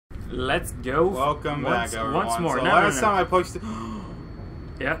Let's go. Welcome back, everyone. Once more. So no, last no. time I pushed...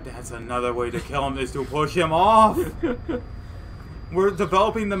 Yeah. That's another way to kill him, is to push him off. We're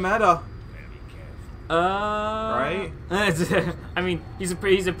developing the meta. Right? I mean, he's a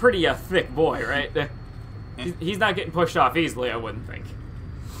pretty thick boy, right? He's not getting pushed off easily, I wouldn't think.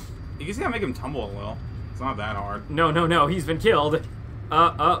 You just gotta make him tumble a little. It's not that hard. No, he's been killed.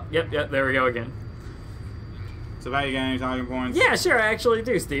 Yep, there we go again. So about you got any talking points? Yeah, sure, I actually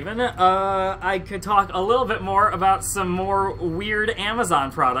do, Steven. I could talk a little bit more about some more weird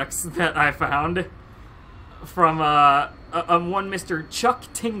Amazon products that I found from one Mr. Chuck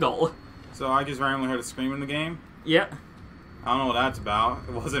Tingle. So I just randomly heard a scream in the game? Yep. I don't know what that's about.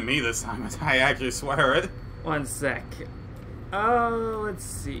 It wasn't me this time. I actually swear it. One sec. Let's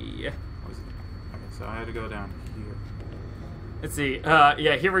see. Okay, so I had to go down here. Let's see.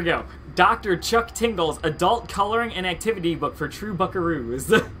 Yeah, here we go. Dr. Chuck Tingle's Adult Coloring and Activity Book for True Buckaroos.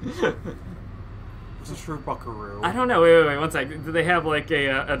 What's a true buckaroo? I don't know. Wait, one sec. Do they have like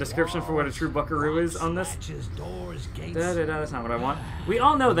a description for what a true buckaroo is on this? That's not what I want. We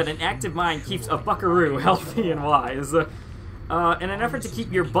all know that an active mind keeps a buckaroo healthy and wise. In an effort to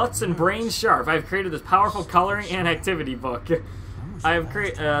keep your butts and brains sharp, I've created this powerful coloring and activity book. I have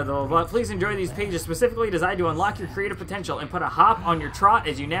created, please enjoy these pages specifically designed to unlock your creative potential and put a hop on your trot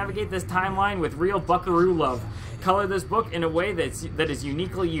as you navigate this timeline with real buckaroo love. Color this book in a way that is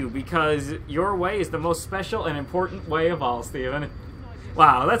uniquely you, because your way is the most special and important way of all, Steven.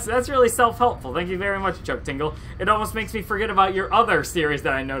 Wow, that's really self-helpful. Thank you very much, Chuck Tingle. It almost makes me forget about your other series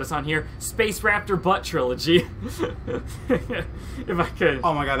that I notice on here, Space Raptor Butt Trilogy. If I could.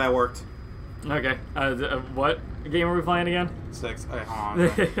 Oh my god, that worked. Okay. What game are we playing again? Styx. Okay, hold on.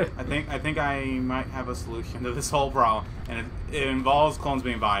 I think I might have a solution to this whole problem, and it involves clones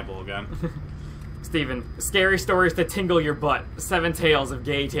being viable again. Steven, Scary Stories to Tingle Your Butt. 7 Tales of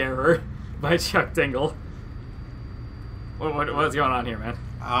Gay Terror by Chuck Tingle. What's going on here, man?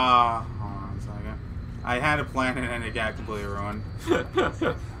 Hold on a second. I had a plan and it got completely ruined.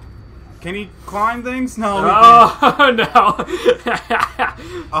 Can he climb things? No. Oh, no.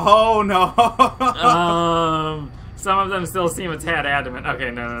 Oh, no. Some of them still seem a tad adamant.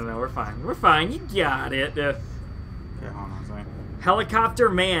 Okay, no, we're fine. We're fine. You got it. Okay, hold on a second. Helicopter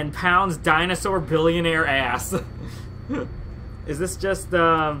man pounds dinosaur billionaire ass. Is this just,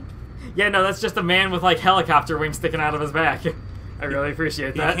 Yeah, no, that's just a man with, like, helicopter wings sticking out of his back. I really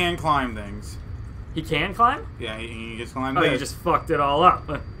appreciate that. He can climb things. He can climb? Yeah, he just climbed Oh, things. you just fucked it all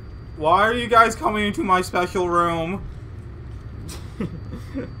up. Why are you guys coming into my special room?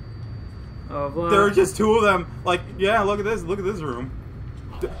 Oh, there are just 2 of them. Like, yeah, look at this room.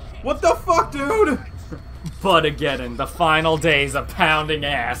 What the fuck, dude? Buttageddon, the final days of pounding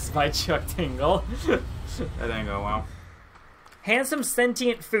ass by Chuck Tingle. That didn't go well. Handsome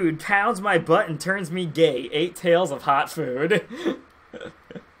sentient food pounds my butt and turns me gay. 8 tales of hot food.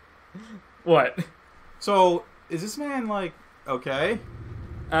 What? So, is this man, like, okay?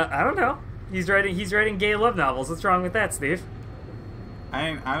 I don't know. He's writing gay love novels. What's wrong with that, Steve?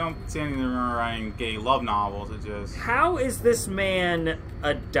 I don't see anything wrong writing gay love novels. It just... How is this man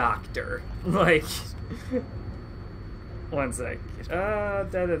a doctor? Like... One sec.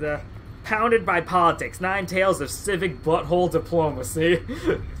 Pounded by politics. 9 tales of civic butthole diplomacy.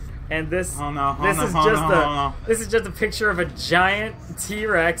 And this this is just a picture of a giant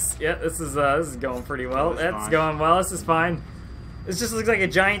T-Rex. Yeah, this is going pretty well. That's going well. This is fine. This just looks like a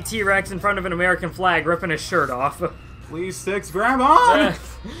giant T-Rex in front of an American flag ripping his shirt off. Please, Styx, grab on!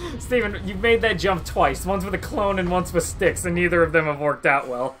 Steven, you've made that jump twice. Once with a clone and once with Styx, and neither of them have worked out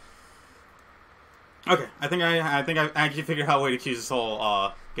well. Okay, I think I actually figured out a way to choose this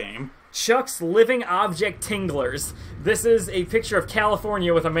whole game. Chuck's Living Object Tinglers. This is a picture of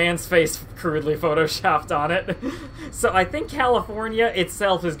California with a man's face crudely photoshopped on it. So I think California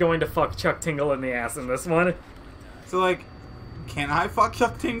itself is going to fuck Chuck Tingle in the ass in this one. So, like, can I fuck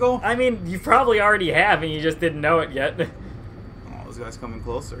Chuck Tingle? I mean, you probably already have and you just didn't know it yet. Oh, this guy's coming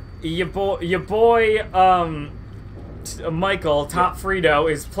closer. Your boy, Michael, Top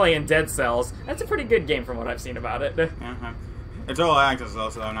Frito, is playing Dead Cells. That's a pretty good game from what I've seen about it. Uh-huh. It's all access though,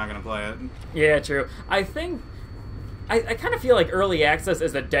 so I'm not gonna play it. Yeah, true. I think... I kind of feel like early access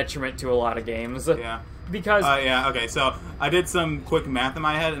is a detriment to a lot of games. Yeah. Because... yeah, okay, so I did some quick math in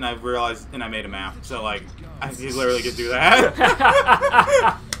my head, and I realized, and I made a map. So, like, I just literally could do that.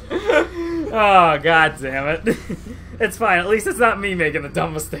 Oh, god damn it. It's fine. At least it's not me making the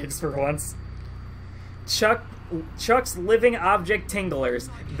dumb mistakes for once. Chuck's Living Object Tinglers.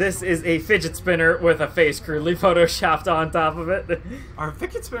 This is a fidget spinner with a face crudely photoshopped on top of it. Are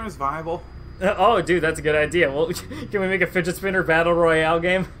fidget spinners viable? Oh, dude, that's a good idea. Well, can we make a fidget spinner battle royale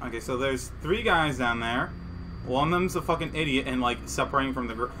game? Okay, so there's 3 guys down there. One of them's a fucking idiot and, like, separating from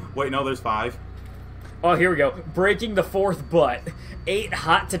the group. Wait, no, there's 5. Oh, here we go. Breaking the 4th butt. 8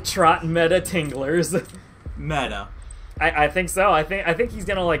 hot-to-trot meta tinglers. Meta. I think so. I think he's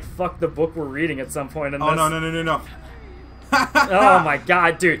gonna, like, fuck the book we're reading at some point in this. Oh, no. Oh, my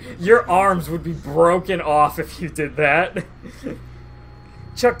God, dude. Your arms would be broken off if you did that.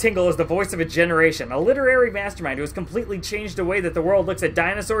 Chuck Tingle is the voice of a generation, a literary mastermind who has completely changed the way that the world looks at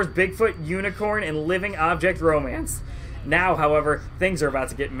dinosaurs, Bigfoot, unicorn, and living object romance. Now, however, things are about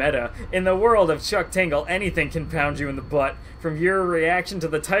to get meta. In the world of Chuck Tingle, anything can pound you in the butt. From your reaction to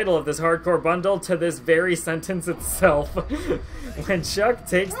the title of this hardcore bundle to this very sentence itself. When Chuck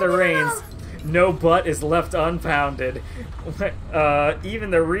takes the reins, no butt is left unpounded. Even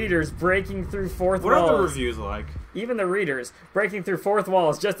the readers breaking through fourth walls. What are the reviews like? Even the readers breaking through fourth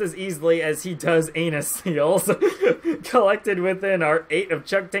walls just as easily as he does anus seals. Collected within are 8 of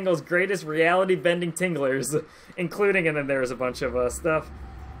Chuck Tingle's greatest reality-bending tinglers, including, and then there's a bunch of stuff.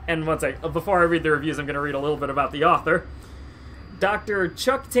 And one sec, before I read the reviews, I'm going to read a little bit about the author. Dr.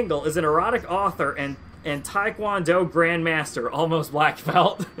 Chuck Tingle is an erotic author and Taekwondo grandmaster, almost black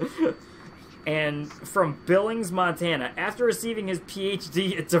belt. And from Billings, Montana. After receiving his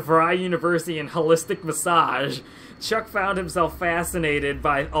PhD at DeVry University in holistic massage, Chuck found himself fascinated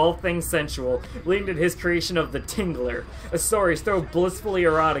by all things sensual, leading to his creation of The Tingler, a story so blissfully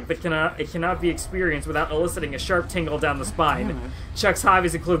erotic that it cannot be experienced without eliciting a sharp tingle down the spine. Chuck's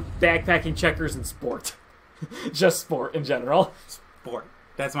hobbies include backpacking, checkers, and sport. Just sport in general. Sport.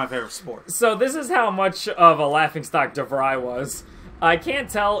 That's my favorite sport. So this is how much of a laughingstock DeVry was. I can't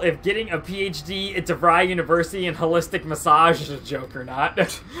tell if getting a PhD at DeVry University in holistic massage is a joke or not.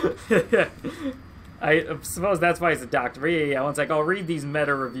 I suppose that's why he's a doctor. But yeah, one sec, I'll read these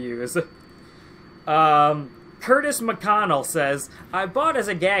meta reviews. Curtis McConnell says, I bought as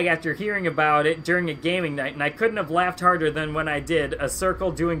a gag after hearing about it during a gaming night, and I couldn't have laughed harder than when I did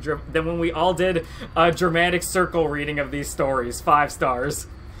than when we all did a dramatic circle reading of these stories. 5 stars.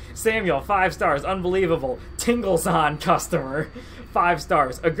 Samuel, 5 stars. Unbelievable. Tingles on customer. 5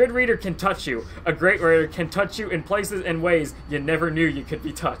 stars. A good reader can touch you. A great reader can touch you in places and ways you never knew you could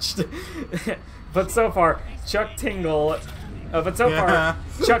be touched. But so far, Chuck Tingle is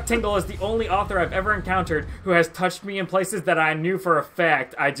the only author I've ever encountered who has touched me in places that I knew for a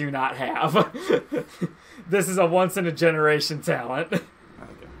fact I do not have. This is a once-in-a-generation talent.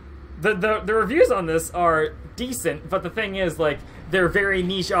 The reviews on this are decent, but the thing is, like, they're very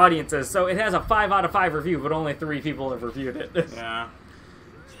niche audiences, so it has a 5 out of 5 review, but only 3 people have reviewed it. Yeah.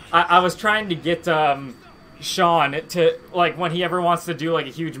 I was trying to get Sean to, like, when he ever wants to do, like, a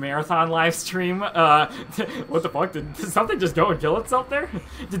huge marathon live stream, what the fuck, did something just go and kill itself there?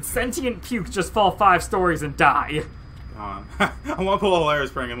 Did sentient puke just fall 5 stories and die? I want to pull a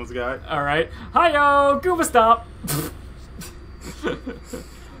hilarious prank on this guy. Alright. Hi-yo! Gooba Stomp!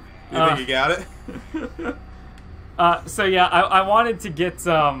 You think you got it? So yeah, I wanted to get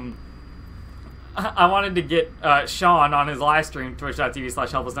Sean on his live stream,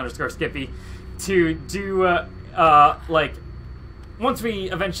 twitch.tv/helpless_Skippy, to do like, once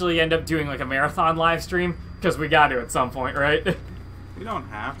we eventually end up doing like a marathon live stream, because we got to at some point, right? We don't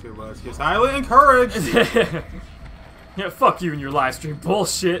have to, but it's just highly encouraged. Yeah, fuck you and your live stream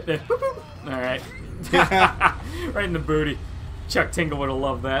bullshit. Alright. Right in the booty. Chuck Tingle would have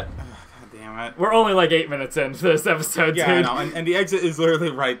loved that. Damn it. We're only like 8 minutes into this episode, yeah, dude. I know, and the exit is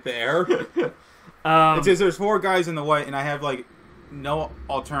literally right there. It's just there's 4 guys in the way, and I have like no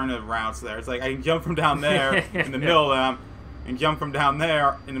alternative routes there. It's like I can jump from down there in the middle of them, and jump from down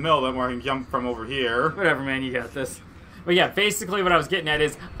there in the middle of them, or I can jump from over here. Whatever, man, you got this. But yeah, basically what I was getting at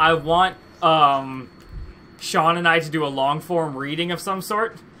is I want Sean and I to do a long-form reading of some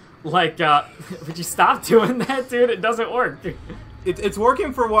sort. Like, would you stop doing that, dude? It doesn't work. It's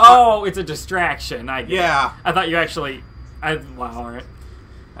working for what? Oh, it's a distraction. I get yeah. It. I thought you actually. Wow, all right.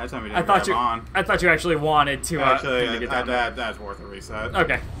 That's how we didn't grab on. I thought you actually wanted to. Actually, to get that's worth a reset.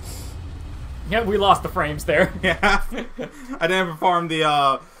 Okay. Yeah, we lost the frames there. Yeah. I didn't perform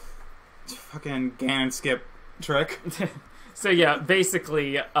the fucking Ganon skip trick. So yeah,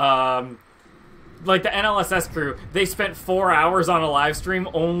 basically, like the NLSS crew, they spent 4 hours on a live stream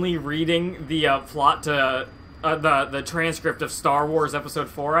only reading the plot to the transcript of Star Wars Episode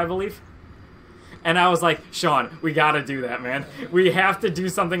 4, I believe. And I was like, Sean, we gotta do that, man. We have to do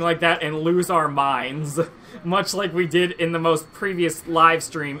something like that and lose our minds, much like we did in the most previous live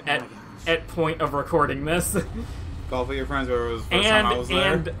stream at point of recording this. Golf with your friends, where it was the first time I was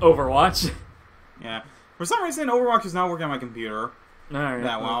there. And Overwatch. Yeah. For some reason, Overwatch is not working on my computer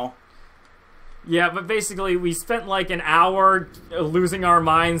that well. Yeah, but basically we spent like an hour losing our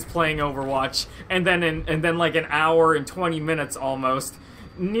minds playing Overwatch, and then like an hour and 20 minutes almost,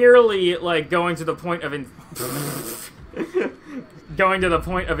 nearly like going to the point of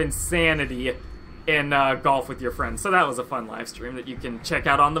insanity in golf with your friends. So that was a fun live stream that you can check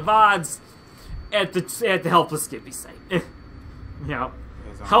out on the VODs at the Helpless Skippy site. You know,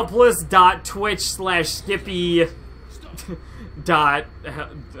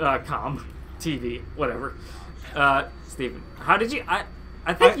 helpless.twitch/skippy.com. TV, whatever. Steven, how did you... I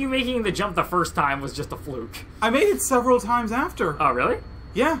think you making the jump the first time was just a fluke. I made it several times after. Oh, really?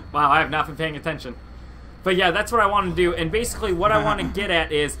 Yeah. Wow, I have not been paying attention. But yeah, that's what I want to do, and basically what I want to get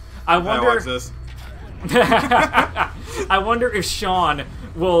at is, I wonder... watch this. I wonder if Sean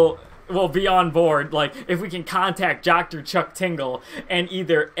will be on board, like, if we can contact Dr. Chuck Tingle, and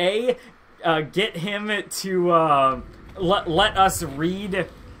either A, get him to let us read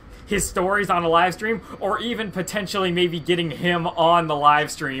his stories on a live stream, or even potentially maybe getting him on the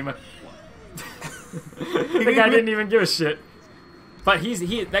live stream. The guy didn't even give a shit. But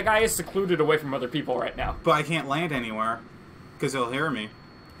that guy is secluded away from other people right now. But I can't land anywhere because he'll hear me.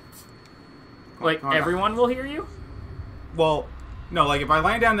 Like everyone will hear you? Well, no. Like if I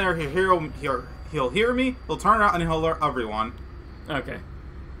land down there, he'll hear me. He'll turn around and he'll alert everyone. Okay.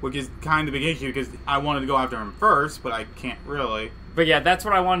 Which is kind of a big issue because I wanted to go after him first, but I can't really. But yeah, that's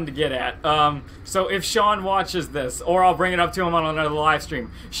what I wanted to get at. So if Sean watches this, or I'll bring it up to him on another live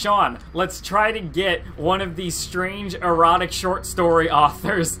stream. Sean, let's try to get one of these strange erotic short story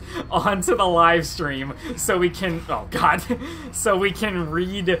authors onto the live stream so we can, oh god, so we can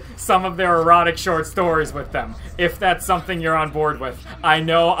read some of their erotic short stories with them. If that's something you're on board with. I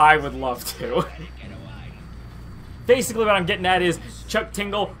know I would love to. Basically what I'm getting at is, Chuck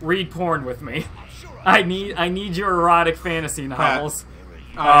Tingle, read porn with me. I need your erotic fantasy novels.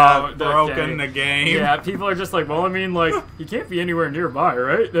 Broken the game. Yeah, people are just like, well, I mean, like, he can't be anywhere nearby,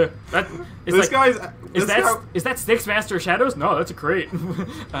 right? Is that Styx, Master of Shadows? No, that's a crate.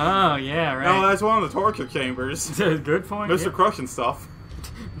 Oh, yeah, right. No, that's one of the torture chambers. Good point. Mr. Yeah. Crush and stuff.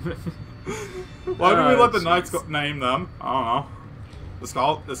 Why did we let the knights name them? I don't know.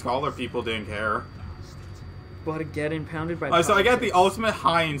 The scholar people didn't care. But get impounded by so I got the ultimate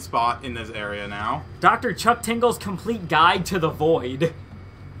hiding spot in this area now. Dr. Chuck Tingle's Complete Guide to the Void.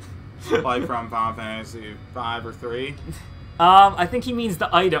 Like from Final Fantasy 5 or 3? I think he means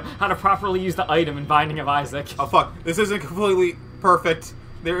the item. How to properly use the item in Binding of Isaac. Oh fuck, this isn't completely perfect.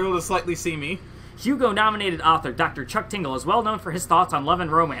 They're able to slightly see me. Hugo-nominated author Dr. Chuck Tingle is well known for his thoughts on love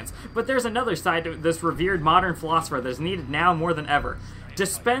and romance, but there's another side to this revered modern philosopher that is needed now more than ever.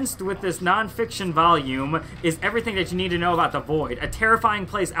 Dispensed with this non-fiction volume is everything that you need to know about the Void, a terrifying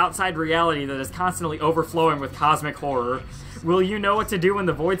place outside reality that is constantly overflowing with cosmic horror. Will you know what to do when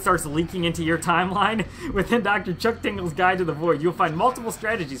the Void starts leaking into your timeline? Within Dr. Chuck Tingle's Guide to the Void, you'll find multiple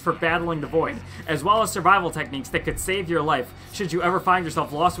strategies for battling the Void, as well as survival techniques that could save your life, should you ever find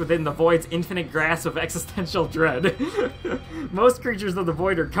yourself lost within the Void's infinite grasp of existential dread. Most creatures of the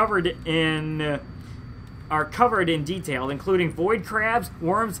Void are covered in detail, including void crabs,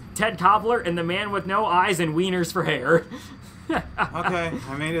 worms, Ted Cobbler, and the man with no eyes and wieners for hair. Okay,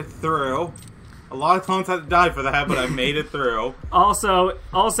 I made it through. A lot of clones had to die for that, but I made it through. Also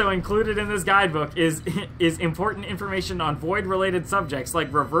included in this guidebook is important information on void-related subjects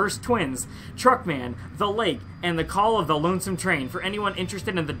like reverse twins, Truckman, the lake, and the call of the lonesome train. For anyone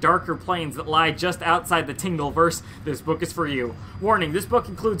interested in the darker planes that lie just outside the Tingleverse, this book is for you. Warning, this book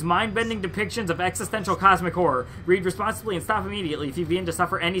includes mind-bending depictions of existential cosmic horror. Read responsibly and stop immediately if you begin to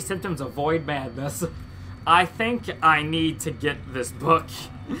suffer any symptoms of void madness. I think I need to get this book.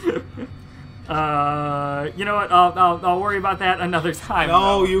 You know what? I'll worry about that another time.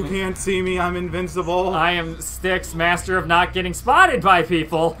 No, you can't see me. I'm invincible. I am Styx, master of not getting spotted by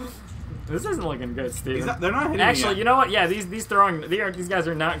people. This isn't looking good, Steven. They're not hitting me Actually, yet. You know what? Yeah, these guys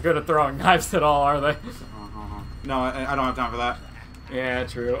are not good at throwing knives at all, are they? No, I don't have time for that. Yeah,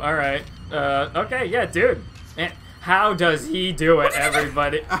 true. All right. Okay, yeah, dude. How does he do it,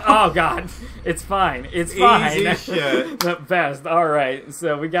 everybody? Oh, God. It's fine. It's fine. Easy shit. The best. All right.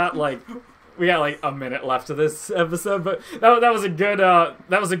 So we got like a minute left of this episode, but that was a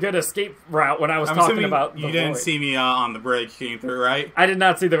good escape route when I was talking about the you didn't Void. see me on the bridge came through, right? I did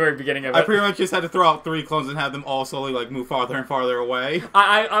not see the very beginning of it. I pretty much just had to throw out 3 clones and have them all slowly like move farther and farther away.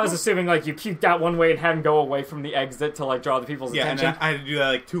 I was assuming like you puked out one way and had them go away from the exit to like draw the people's attention. Yeah, and I had to do that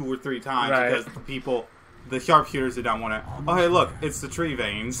like 2 or 3 times Right. because the sharpshooters did not want to. Oh, hey, look, it's the tree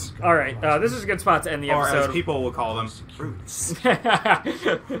veins. All right, this is a good spot to end the Or episode. as people will call them, roots.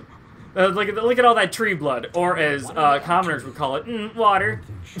 Look at all that tree blood, or as commoners would call it, water.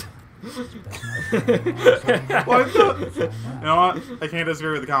 What the? You know what? I can't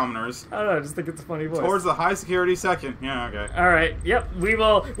disagree with the commoners. I don't know, I just think it's a funny voice. Towards the high security section. Yeah, okay. Alright, yep, we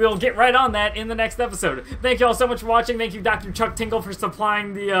will get right on that in the next episode. Thank you all so much for watching. Thank you, Dr. Chuck Tingle, for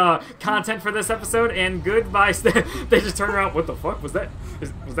supplying the content for this episode, and goodbye. They just turned around. What the fuck? Was that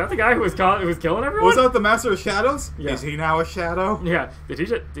the guy who was killing everyone? Was that the Master of Shadows? Yeah. Is he now a shadow? Yeah. Did he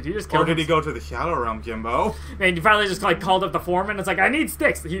just kill him? Or did he go to the Shadow Realm, Jimbo? Man, you probably just like called up the foreman. It's like, I need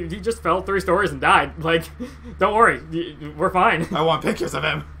Styx. He just fell 3 stories and died. Like, don't worry, we're fine. I want pictures of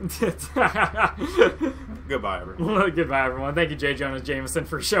him. Goodbye, everyone. Goodbye, everyone. Thank you, J. Jonas Jameson,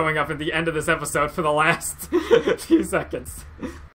 for showing up at the end of this episode for the last few seconds.